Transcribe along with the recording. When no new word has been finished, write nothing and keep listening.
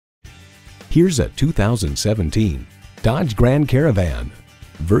Here's a 2017 Dodge Grand Caravan.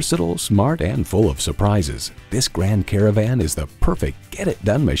 Versatile, smart, and full of surprises, this Grand Caravan is the perfect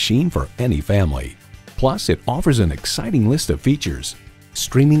get-it-done machine for any family. Plus, it offers an exciting list of features: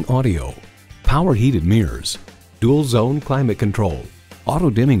 streaming audio, power heated mirrors, dual zone climate control,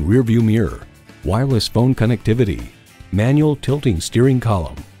 auto-dimming rearview mirror, wireless phone connectivity, manual tilting steering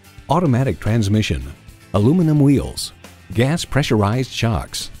column, automatic transmission, aluminum wheels, gas pressurized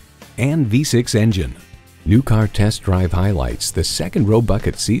shocks, and V6 engine. New car test drive highlights: the second row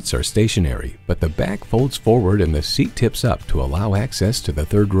bucket seats are stationary, but the back folds forward and the seat tips up to allow access to the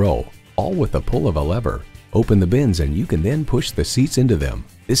third row, all with the pull of a lever. Open the bins and you can then push the seats into them.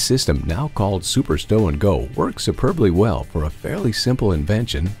 This system, now called Super Stow and Go, works superbly well. For a fairly simple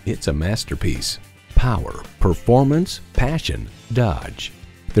invention, it's a masterpiece. Power, performance, passion, Dodge.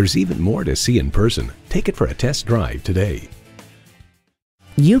 There's even more to see in person. Take it for a test drive today.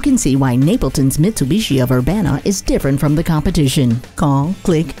 You can see why Napleton's Mitsubishi of Urbana is different from the competition. Call,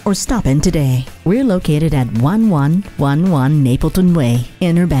 click, or stop in today. We're located at 1111 Napleton Way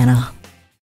in Urbana.